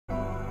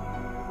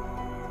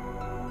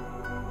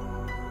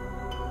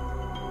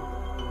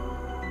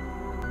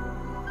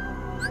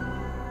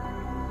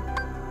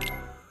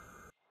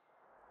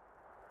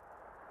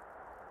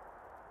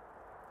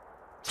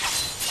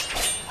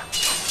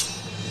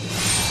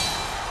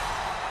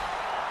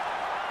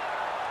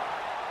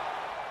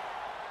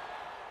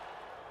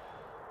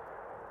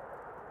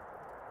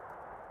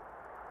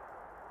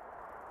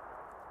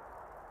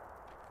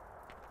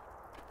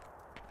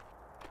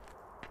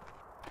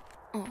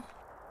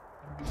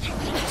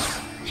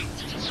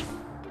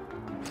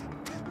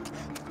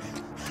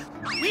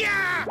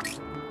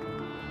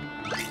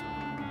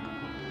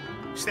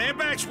Stand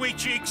back, sweet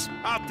cheeks.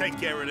 I'll take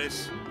care of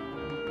this.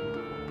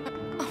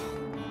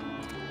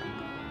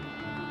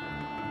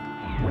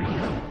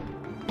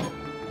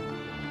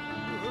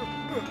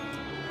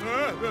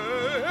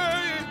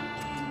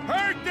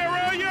 Hurt, they're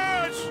all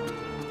yours!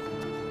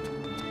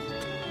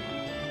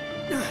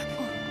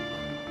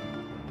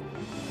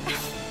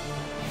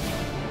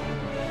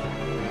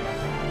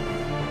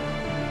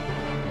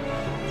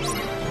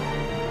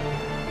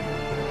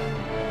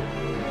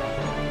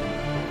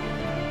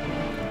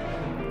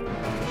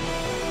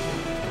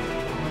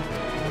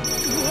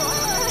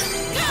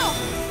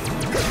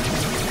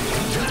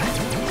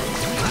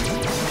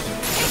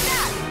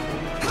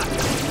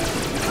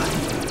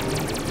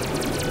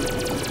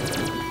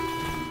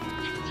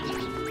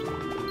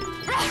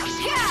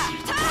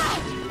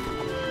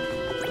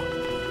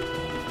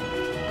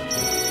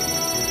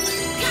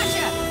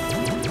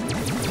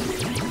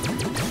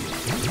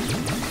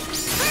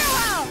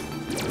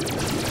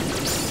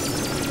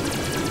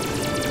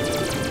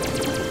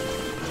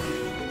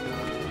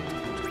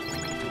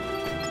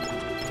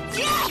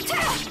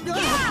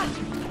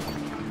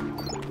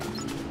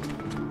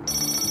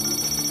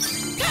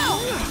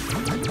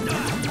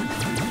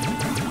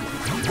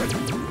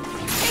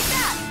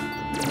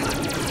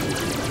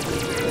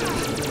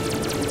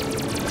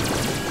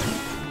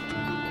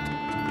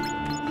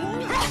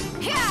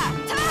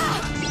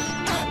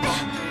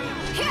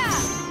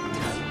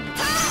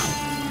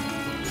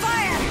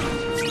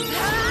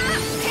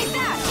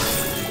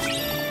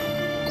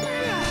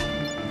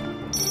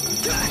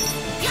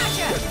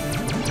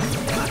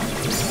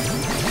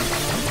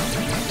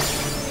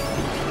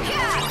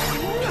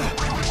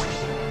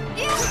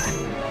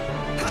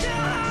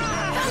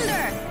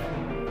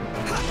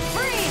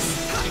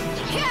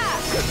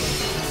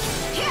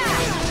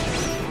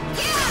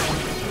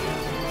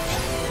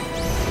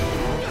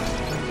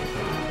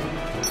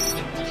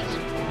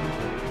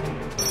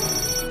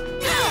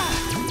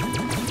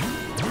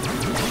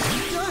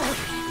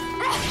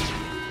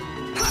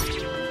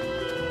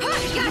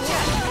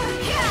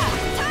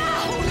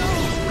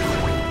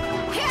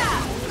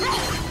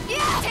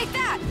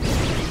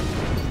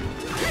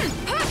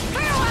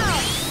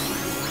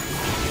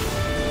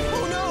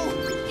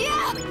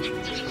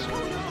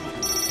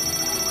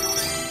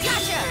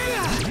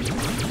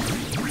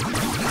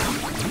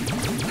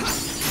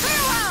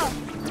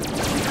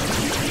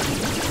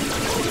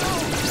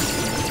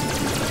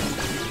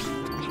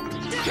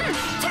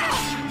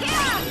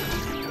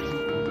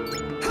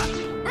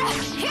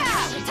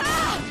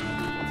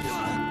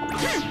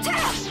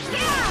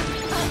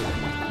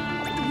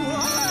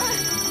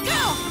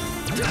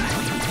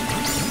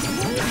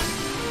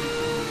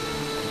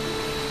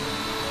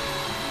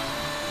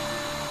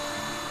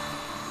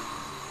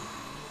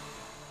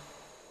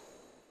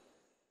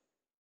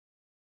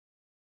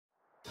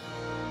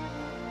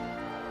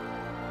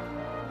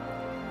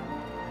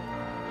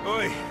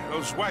 Oi,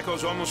 those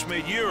wackos almost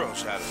made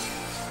euros out of it.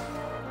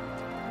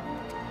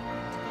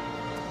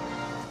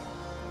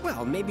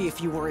 Well, maybe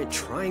if you weren't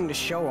trying to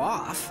show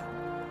off.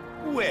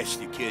 Who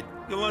asked you, kid?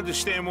 You'll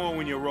understand more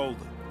when you're older.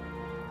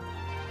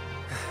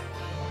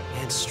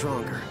 And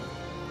stronger.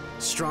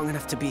 Strong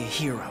enough to be a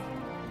hero.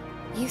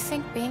 You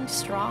think being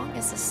strong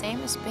is the same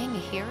as being a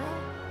hero?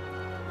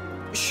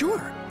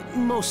 Sure,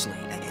 mostly.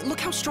 Look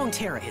how strong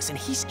Terra is, and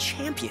he's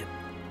champion.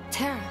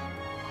 Terra.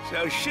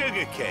 So,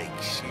 sugar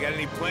cakes, you got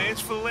any plans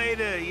for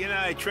later? You know,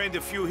 I trained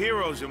a few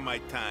heroes in my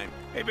time.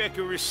 Maybe I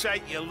could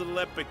recite you a little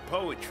epic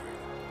poetry.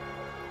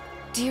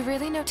 Do you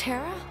really know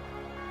Terra?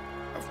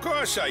 Of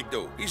course I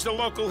do. He's the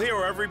local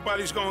hero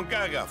everybody's going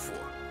gaga for.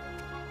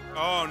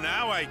 Oh,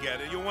 now I get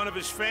it. You're one of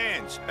his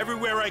fans.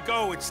 Everywhere I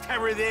go, it's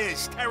Terra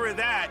this, Terra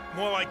that.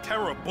 More like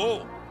Terra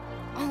Bull.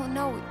 Oh,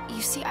 no.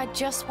 You see, I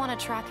just want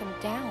to track him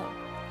down.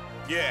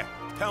 Yeah,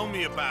 tell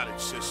me about it,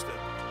 sister.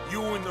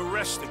 You and the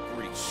rest of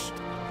Greece.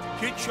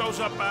 Kid shows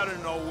up out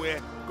of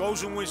nowhere,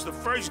 goes and wins the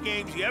first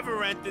games he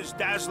ever enters,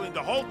 dazzling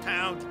the whole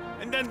town,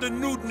 and then the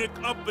nudnik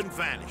up and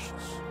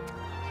vanishes.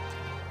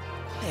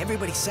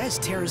 Everybody says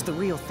Terra's the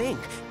real thing.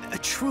 A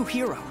true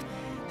hero.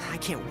 I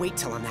can't wait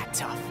till I'm that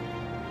tough.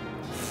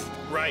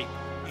 Right.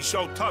 He's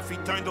so tough he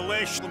turned the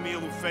last Schlemiel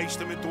who faced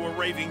him into a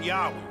raving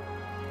Yahoo.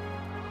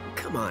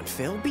 Come on,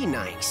 Phil, be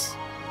nice.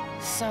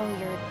 So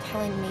you're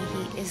telling me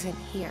he isn't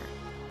here?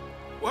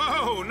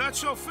 Whoa, not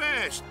so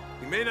fast.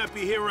 He may not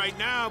be here right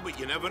now, but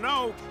you never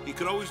know. He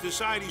could always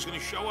decide he's going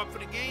to show up for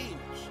the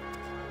games.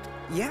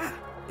 Yeah,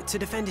 to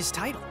defend his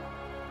title.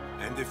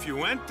 And if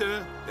you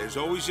enter, there's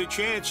always a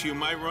chance you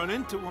might run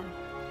into him.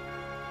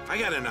 I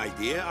got an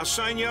idea. I'll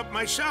sign you up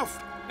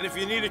myself. And if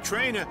you need a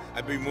trainer,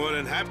 I'd be more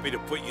than happy to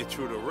put you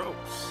through the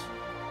ropes.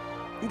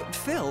 But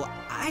Phil,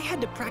 I had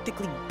to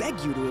practically beg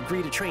you to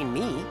agree to train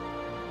me.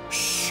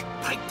 Shh,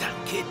 pipe down,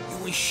 kid.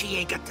 You and she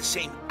ain't got the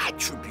same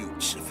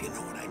attributes, if you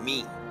know what I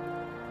mean.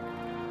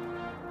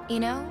 You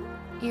know,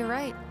 you're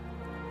right.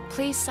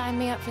 Please sign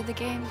me up for the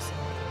games.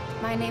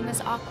 My name is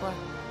Aqua.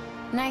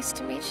 Nice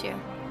to meet you.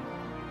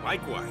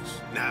 Likewise.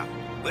 Now,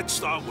 let's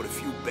start with a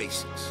few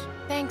basics.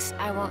 Thanks,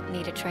 I won't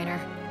need a trainer.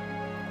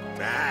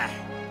 Ah,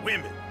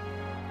 women.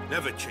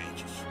 Never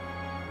changes.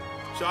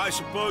 So I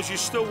suppose you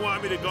still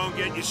want me to go and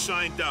get you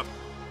signed up.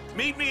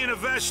 Meet me in the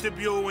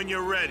vestibule when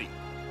you're ready.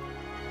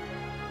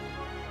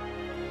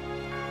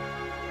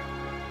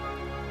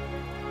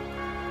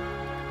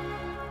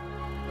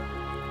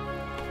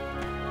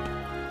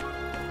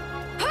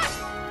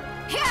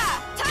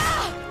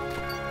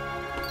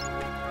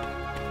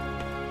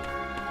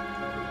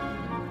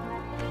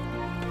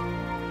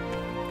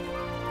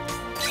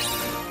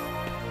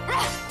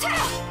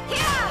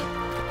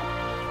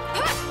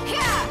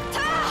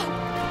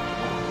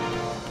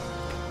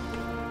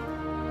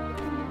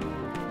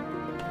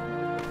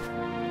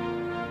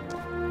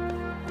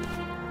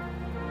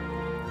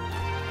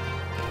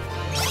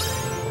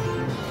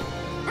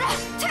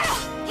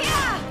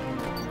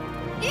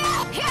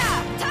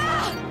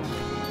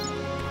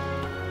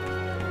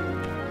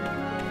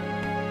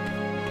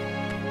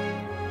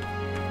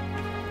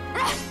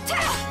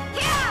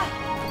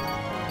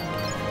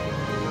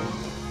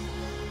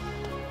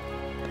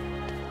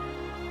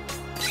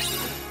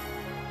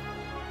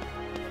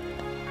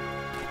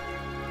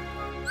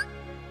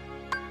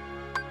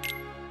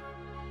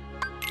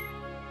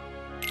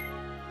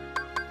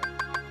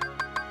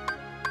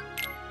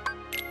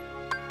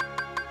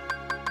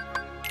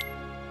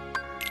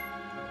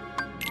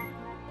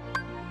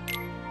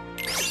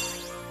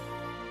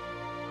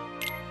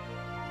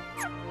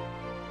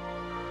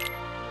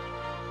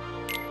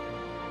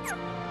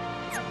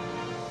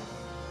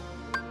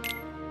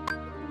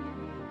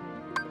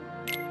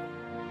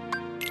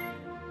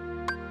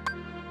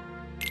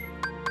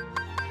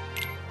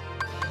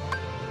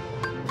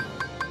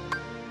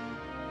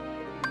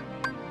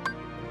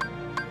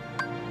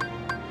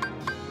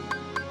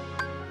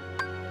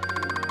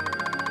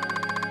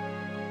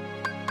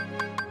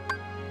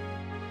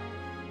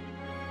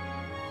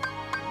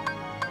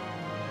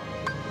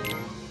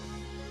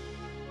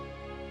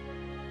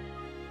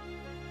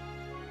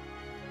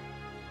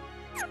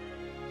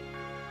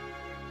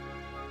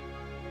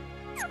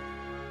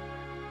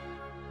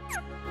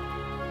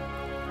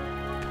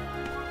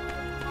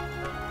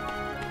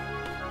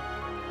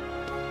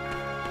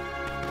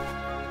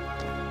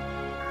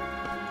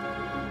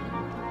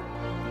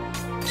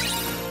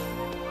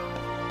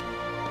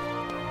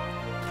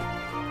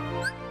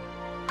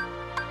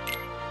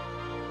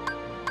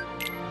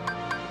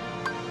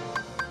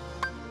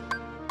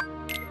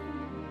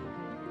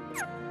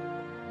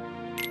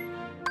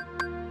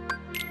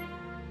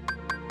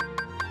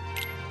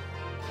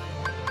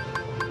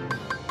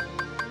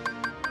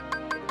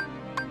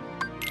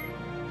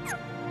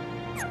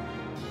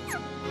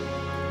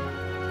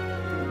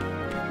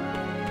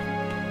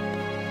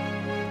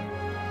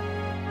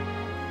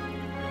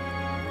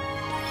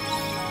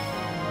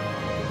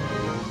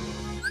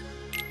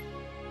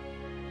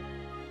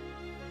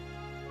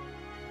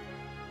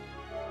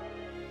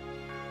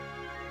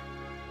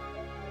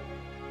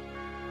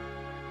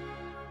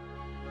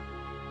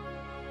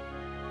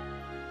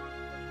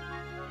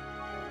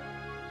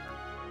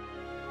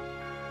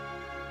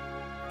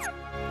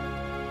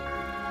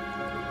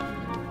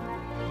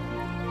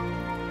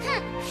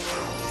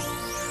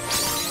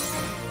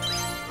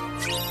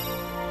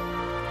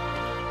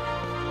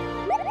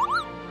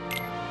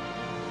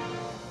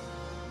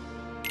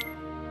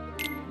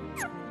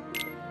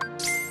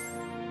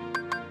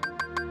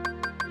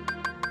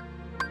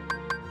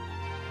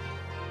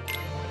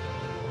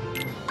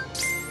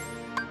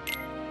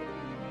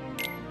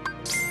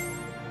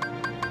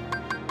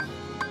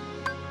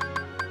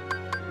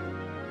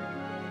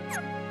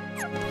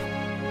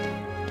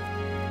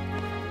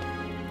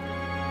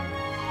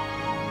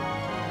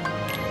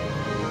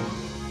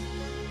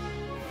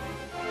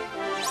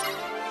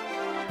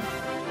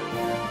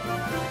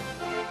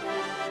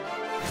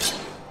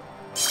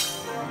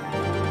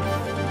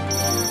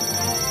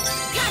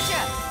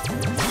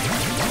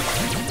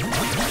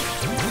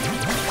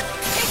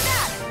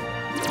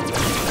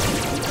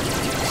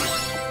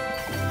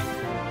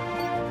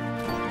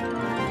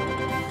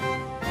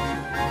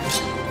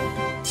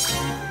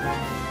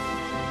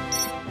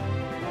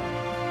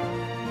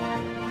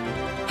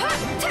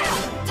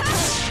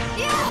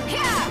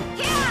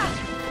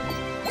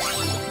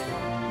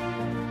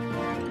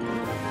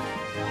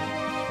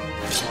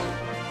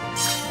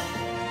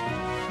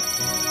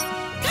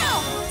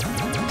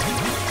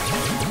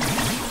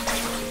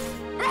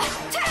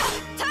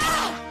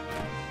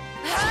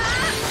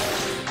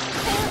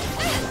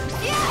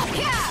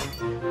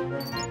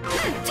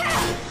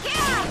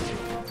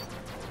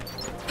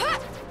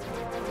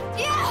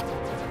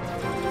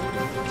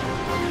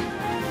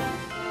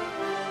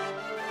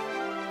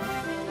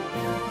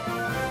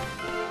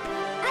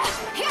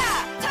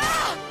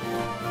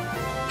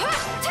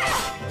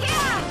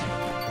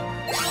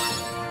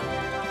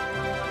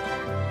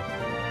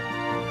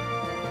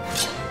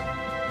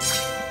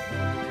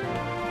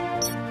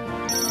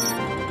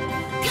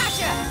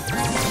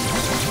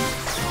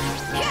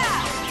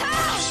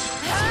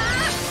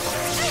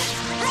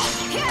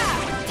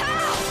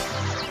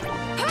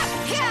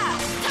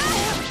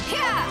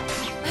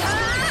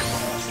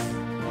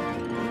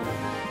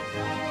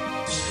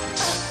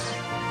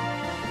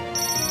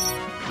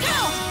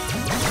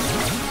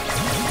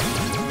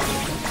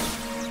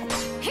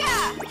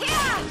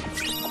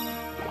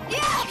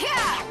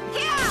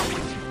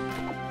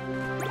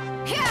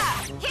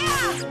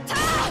 Take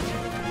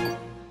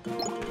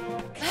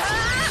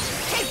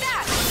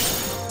that!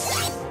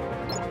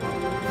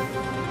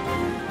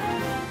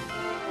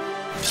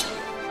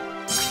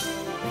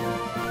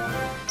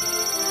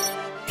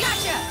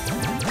 Gotcha!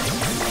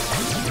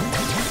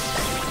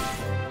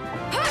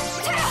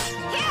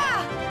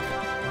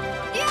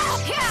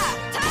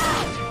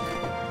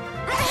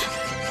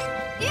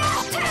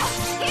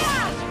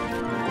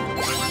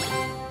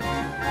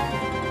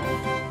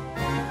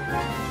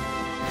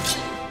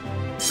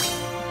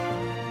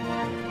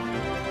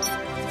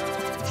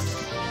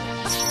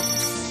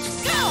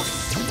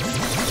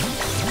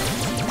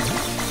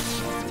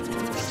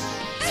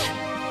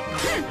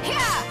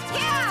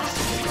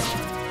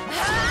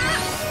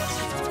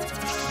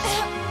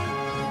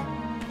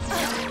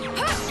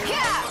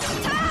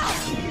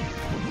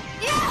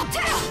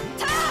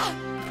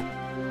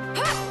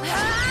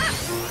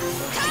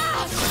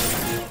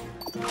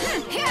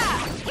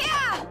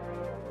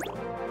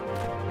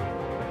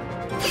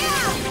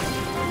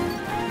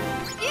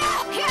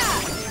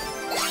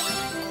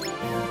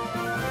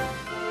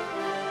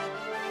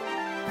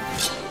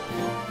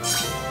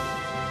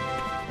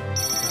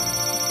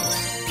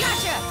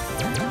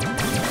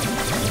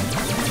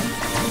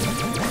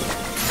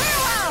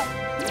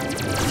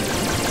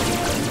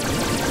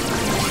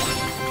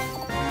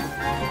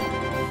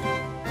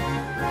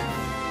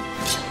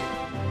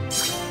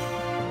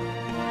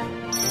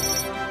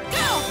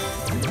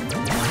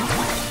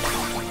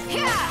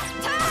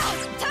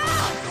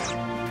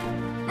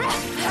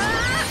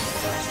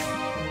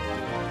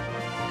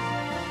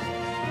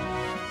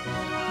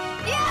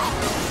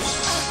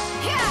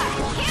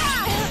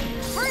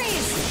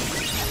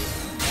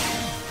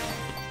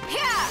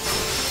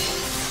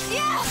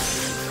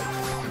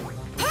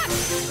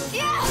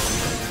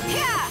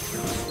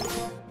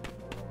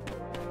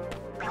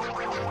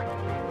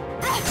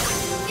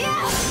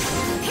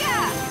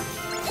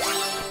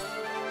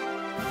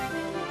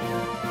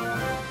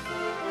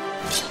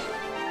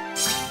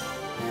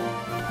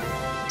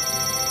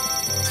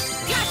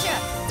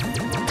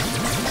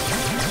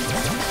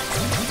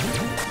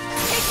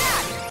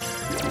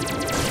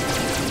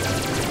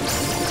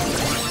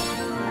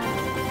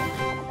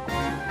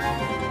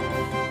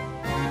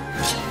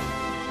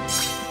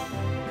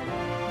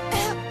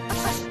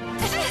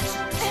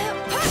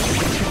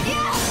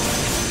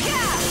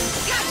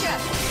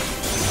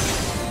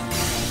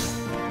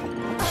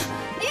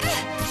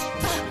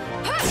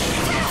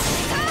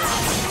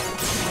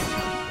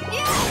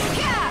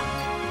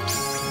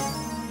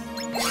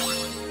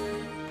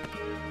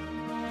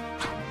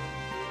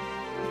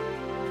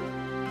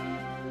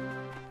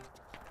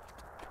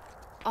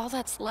 All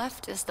that's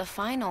left is the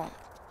final,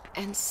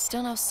 and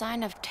still no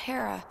sign of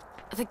Terra.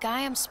 The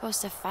guy I'm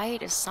supposed to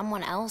fight is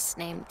someone else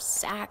named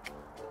Zack.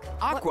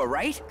 Aqua,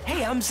 right?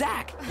 Hey, I'm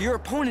Zack, your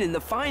opponent in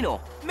the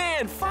final.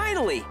 Man,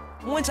 finally!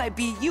 Once I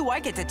beat you, I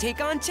get to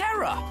take on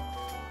Terra.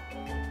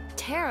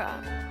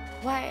 Terra?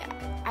 Why,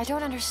 I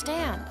don't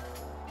understand.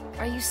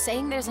 Are you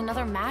saying there's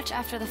another match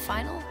after the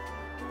final?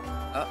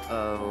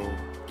 Uh-oh.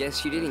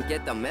 Guess you didn't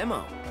get the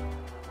memo.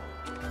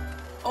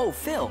 Oh,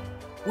 Phil,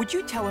 would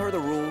you tell her the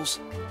rules?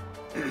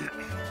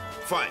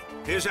 Fine.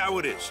 Here's how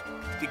it is.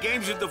 The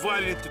games are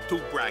divided into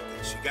two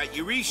brackets. You got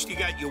your East, you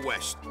got your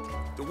West.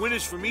 The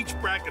winners from each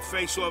bracket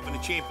face off in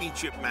a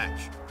championship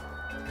match.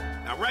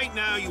 Now, right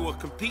now, you are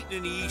competing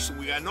in the East, and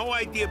we got no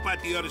idea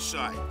about the other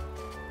side.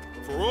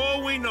 For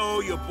all we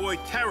know, your boy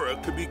Terra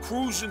could be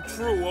cruising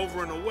through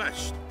over in the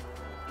West.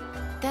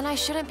 Then I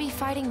shouldn't be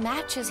fighting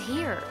matches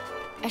here.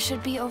 I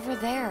should be over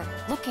there,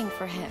 looking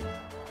for him.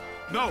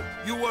 No,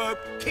 you,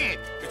 can't.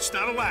 It's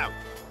not allowed.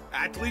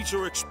 Athletes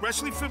are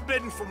expressly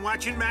forbidden from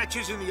watching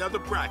matches in the other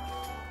bracket.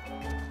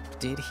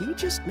 Did he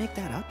just make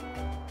that up?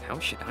 How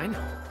should I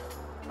know?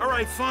 All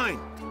right, fine.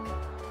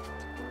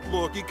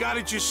 Look, you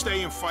gotta just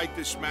stay and fight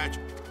this match.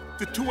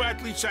 The two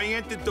athletes I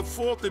entered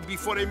defaulted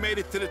before they made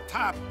it to the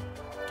top.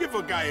 Give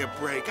a guy a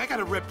break. I got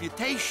a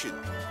reputation.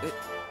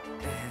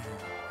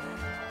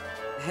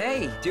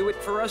 Hey, do it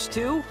for us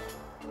too?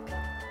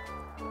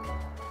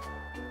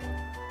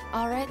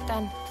 All right,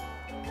 then.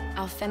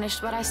 I'll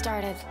finish what I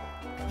started.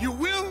 You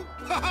will?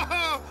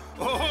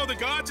 Oh, the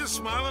gods are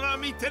smiling on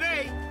me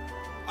today.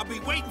 I'll be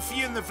waiting for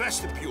you in the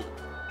vestibule.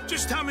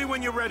 Just tell me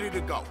when you're ready to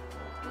go.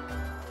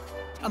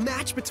 A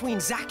match between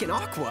Zack and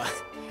Aqua?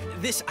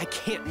 This I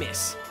can't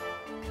miss.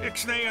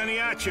 Ixnay on the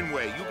action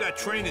way. You got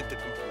training to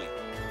complete.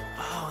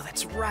 Oh,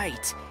 that's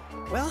right.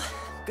 Well,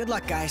 good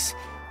luck, guys.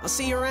 I'll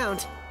see you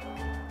around.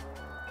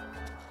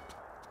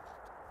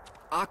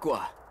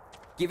 Aqua,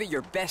 give it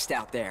your best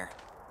out there.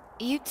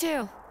 You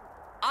too.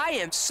 I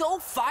am so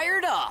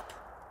fired up!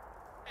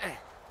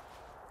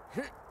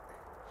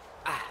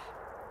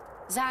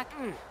 Zack,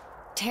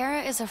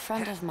 Terra is a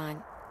friend of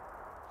mine.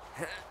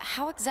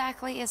 How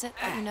exactly is it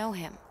that you know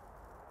him?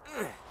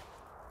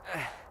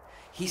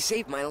 He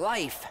saved my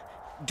life.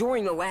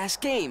 During the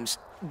last games,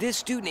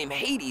 this dude named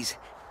Hades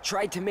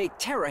tried to make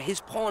Terra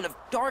his pawn of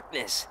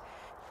darkness.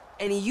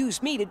 And he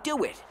used me to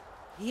do it.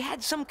 He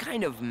had some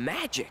kind of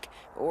magic,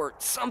 or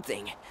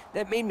something,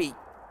 that made me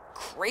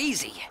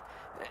crazy.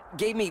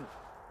 gave me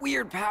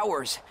weird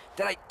powers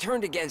that I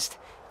turned against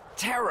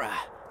Terra.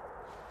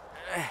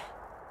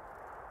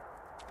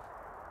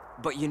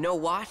 But you know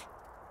what?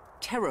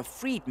 Terra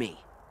freed me.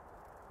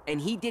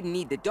 And he didn't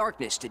need the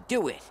darkness to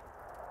do it.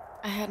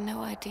 I had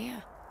no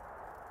idea.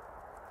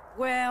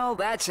 Well,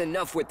 that's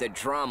enough with the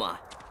drama.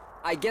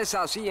 I guess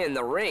I'll see you in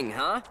the ring,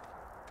 huh?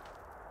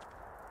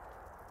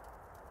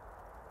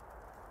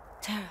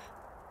 Tara.